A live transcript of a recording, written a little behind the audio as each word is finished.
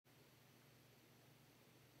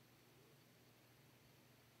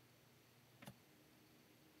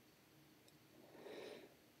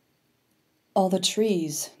All the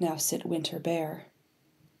trees now sit winter bare,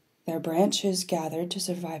 their branches gathered to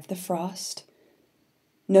survive the frost.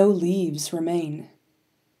 No leaves remain,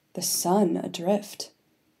 the sun adrift,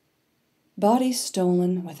 bodies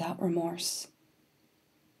stolen without remorse.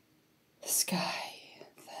 The sky,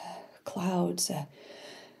 the clouds, a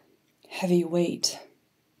heavy weight,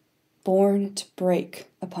 born to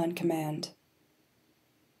break upon command.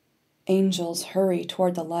 Angels hurry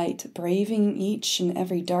toward the light, braving each and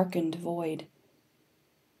every darkened void.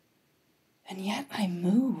 And yet I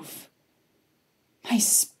move, my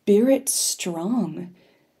spirit strong,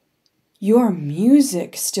 your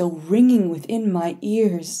music still ringing within my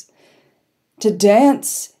ears. To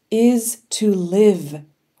dance is to live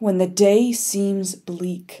when the day seems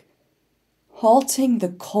bleak, halting the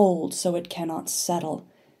cold so it cannot settle.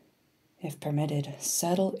 If permitted,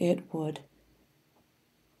 settle it would.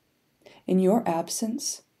 In your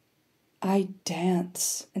absence, I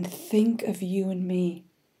dance and think of you and me.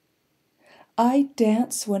 I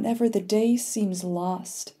dance whenever the day seems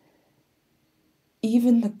lost.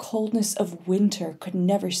 Even the coldness of winter could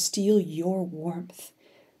never steal your warmth.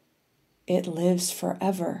 It lives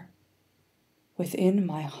forever within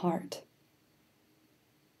my heart.